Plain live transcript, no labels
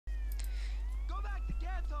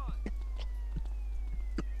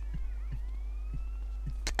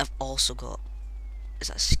I've also got, is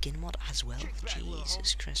that a skin mod as well?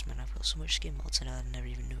 Jesus Christ, man, I've got so much skin mods and I never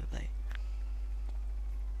even knew about.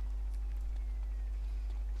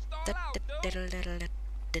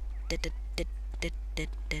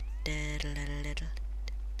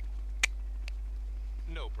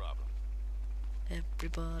 No problem.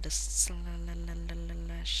 Everybody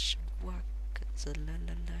slash work.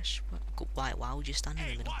 Why would you stand in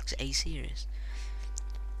the middle? Are you serious?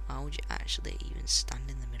 Why would you actually even stand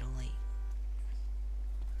in the middle, like?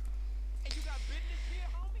 Yeah,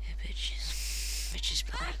 bitches,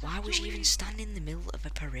 but like, why would you even stand in the middle of a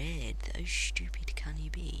parade? How stupid can you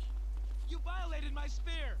be? You violated my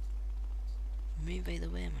sphere. Move out of the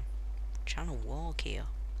way, man. I'm trying to walk here.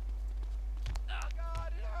 Oh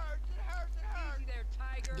God, it hurts, it hurts, it hurts. Easy there,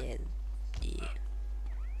 tiger. Yeah.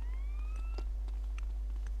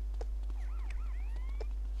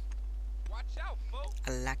 Watch out, folks.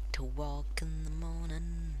 I like to walk in the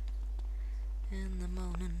morning. In the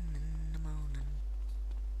morning, in the morning.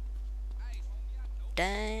 Hey, homie, I know.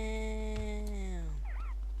 Damn.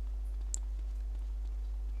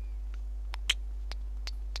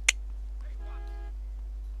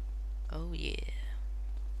 Oh yeah.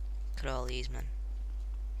 Look at all these, man.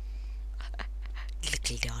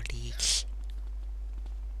 Look at all these.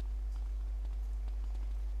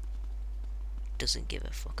 Doesn't give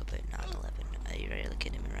a fuck about 9/11. Are you really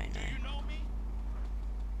kidding me right Do you now? know me?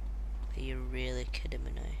 Are you really kidding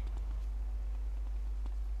me now?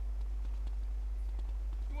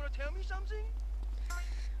 You wanna tell me something?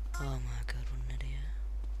 Oh my god, what an idiot.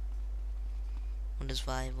 Wonders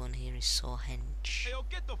why everyone here is so hench. Hey, yo,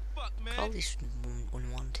 get the fuck, man. All this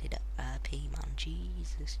unwanted RP, man.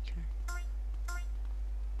 Jesus Christ.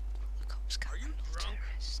 The cops can't handle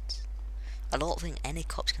terrorists. I don't think any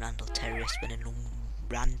cops can handle terrorists when a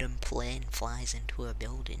random plane flies into a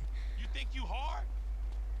building. You think you hard?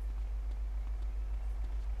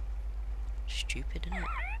 Stupid, isn't it?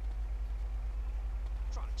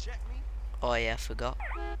 Trying to check me? Oh yeah, I forgot.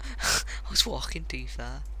 I was walking too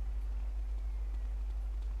far.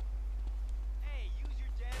 Hey, use your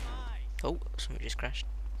damn eyes. Oh, something just crashed.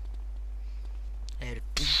 I heard a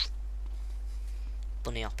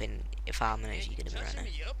bunny hop in 5 minutes. You gonna be right now.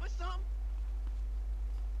 Me up or something?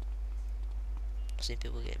 I've seen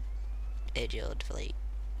people get jailed for like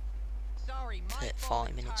Sorry, my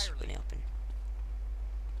 40 minutes bunny hopping.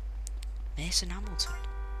 Mason Hamilton.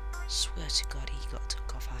 Swear to God, he got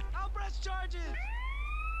took off hard. I'll press charges.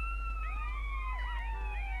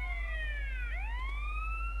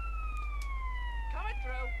 Coming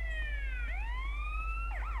through.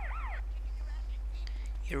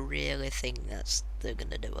 You really think they're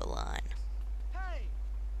gonna do a line? Hey.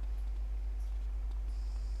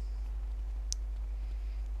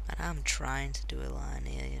 And I'm trying to do a line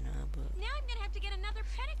here, you know, but Now I'm gonna have to get another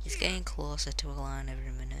pedicure. it's getting closer to a line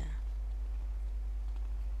every minute.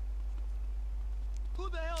 Who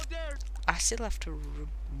the hell dares? I still have to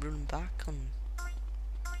run back on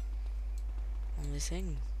the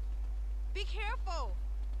thing, Be careful.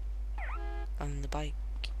 on the bike.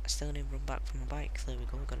 I still need to run back from the bike. There we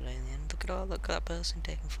go, got it in the end. Look at that person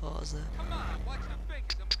taking photos there. Come on, watch the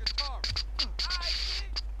fingers. I'm a good car. Alright,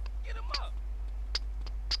 kid. Get him up.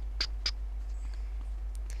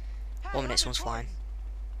 1 minute, someone's flying.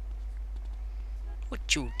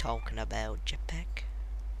 What you talking about, jetpack?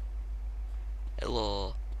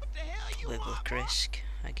 Hello, What the hell you public want, boy? risk,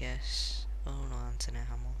 I guess. Oh no, Anthony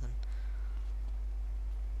Hamilton.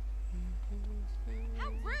 How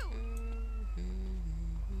rude.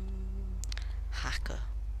 Hacker.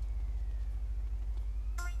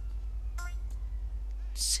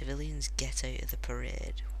 Civilians get out of the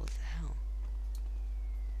parade. What the hell?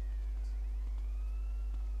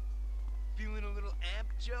 Feeling a little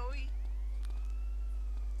amped, Joey?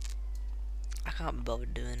 I can't be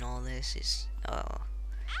bothered doing all this. It's Ow.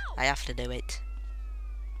 I have to do it.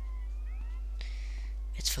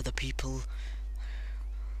 It's for the people.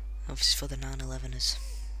 It's for the 9/11ers.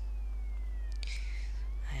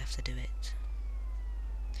 I have to do it.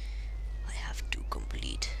 I have to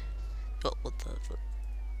complete. What the fuck?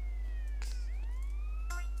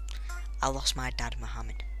 I lost my dad,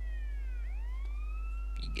 Mohammed.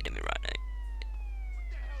 You getting me right now? What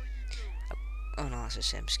the hell you doing? Oh no, that's the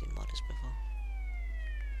same skin mod as before.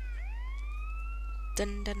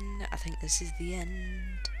 Dun dun, I think this is the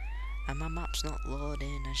end. And my map's not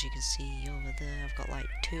loading, as you can see over there. I've got like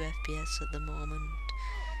 2 FPS at the moment.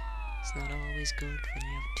 It's not always good when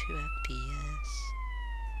you have 2 FPS.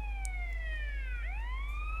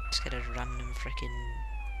 Just get a random freaking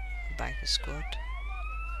biker squad.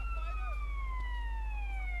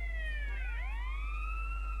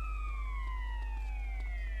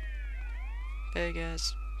 Hey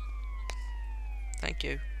guys. Thank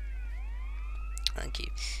you. Thank you.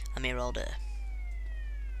 I'm here all day.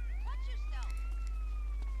 Watch yourself.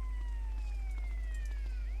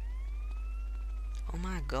 Oh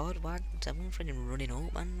my god, why is everyone freaking running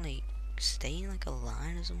up, man? Like, stay in like a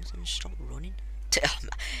line or something, stop running.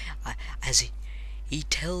 As he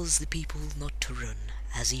tells the people not to run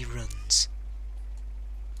as he runs.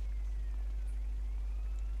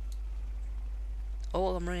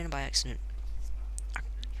 Oh, I'm running by accident. I'm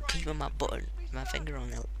keeping my finger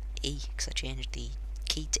on the E, because I changed the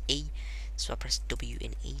key to E, so I pressed W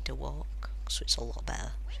and E to walk, so it's a lot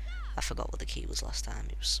better. I forgot what the key was last time,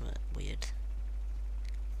 it was something weird.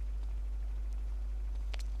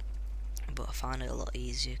 But I find it a lot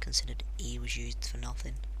easier considered E was used for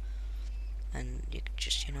nothing. And you could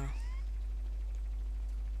just, you know,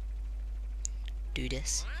 do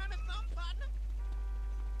this.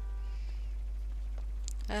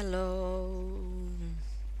 Hello,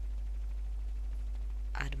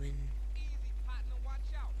 admin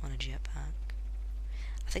on a jetpack.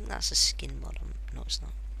 I think that's a skin mod. No, it's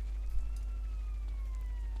not.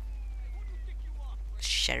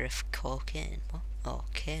 Sheriff Cocaine. What? Oh,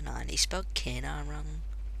 canine. He spelled canine wrong.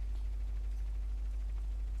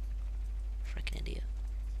 Freaking idiot.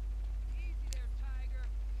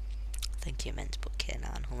 I think he meant to put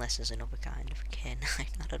canine, unless there's another kind of canine. I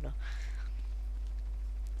don't know.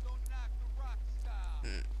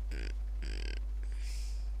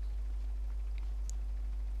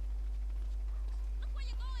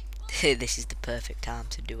 This is the perfect time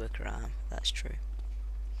to do a crime. That's true.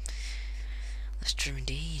 That's true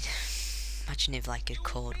indeed. Imagine if like a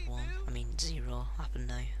code 0 happened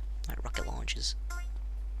now. Like rocket launchers.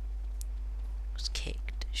 Was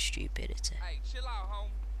kicked. Stupidity. Hey, chill out, home.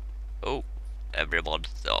 Oh, everyone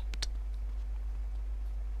stopped.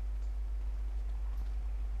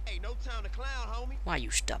 Hey, no time to clown, homie. Why are you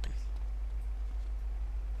stopping?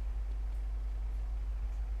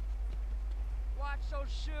 Watch those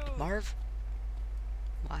shoes. Marv?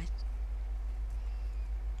 Why?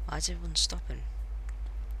 Why is everyone stopping?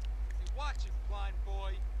 Hey, watch it, blind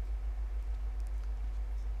boy.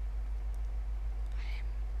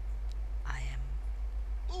 I am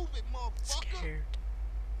Move it, motherfucker. scared.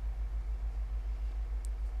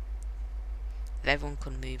 If everyone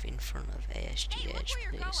could move in front of Hey, look ASGH,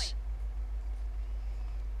 where you're please.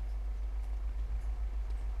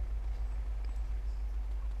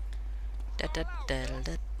 Da da da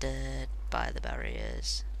da da. By the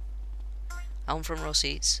barriers. I'm from row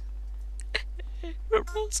seats. From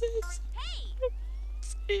row seats.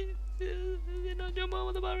 Hey!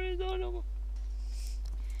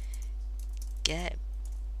 Get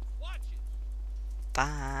Watch it.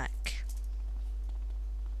 back.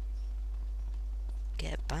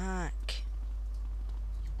 Get back.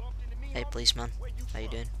 You bumped into me, Hey, homie? policeman. Where How you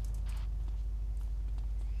from? doing?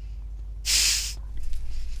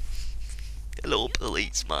 Hello,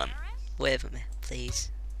 policeman. Wave at me,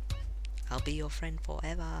 please. I'll be your friend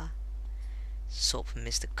forever. Sup,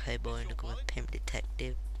 Mr. Cowboy and a pimp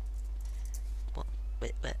detective. What?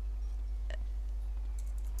 Wait.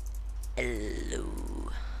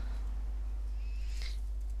 Hello.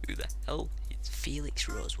 Who the hell? It's Felix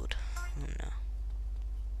Rosewood. Oh no.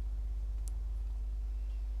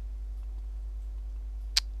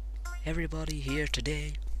 Everybody here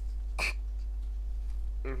today.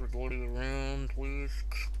 Everybody around, please.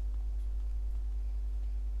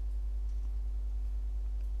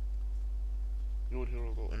 You would hear a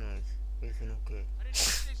lot of noise. Everything okay? I didn't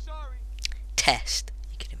say sorry. Test.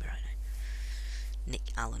 You're kidding me right now. Nick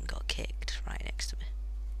Allen got kicked right next to me.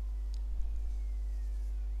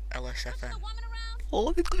 What's the LSFM. woman around?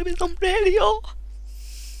 Oh, there's gonna be some radio.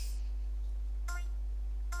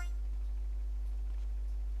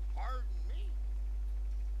 Pardon me.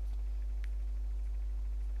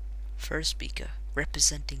 First speaker,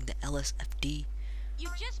 representing the LSFD, You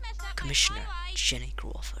just messed up Commissioner my twilight. Jenny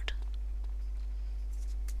Crawford.